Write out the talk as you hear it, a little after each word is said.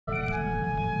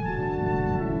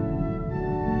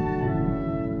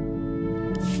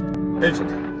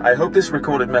Agent, I hope this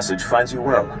recorded message finds you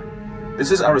well.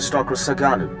 This is Aristocra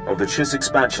Saganu of the Chiss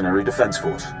Expansionary Defense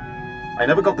Force. I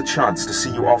never got the chance to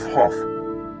see you off Hoth.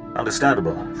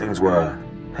 Understandable, things were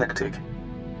hectic.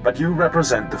 But you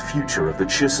represent the future of the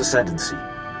Chiss Ascendancy,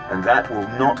 and that will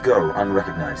not go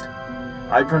unrecognized.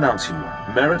 I pronounce you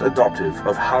Merit Adoptive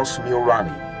of House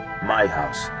Miorani, my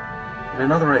house. In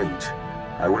another age,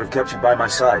 I would have kept you by my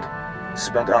side,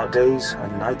 spent our days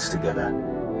and nights together.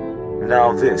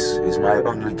 Now this is my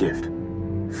only gift.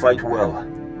 Fight well,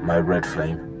 my red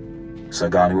flame.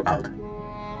 Saganu out.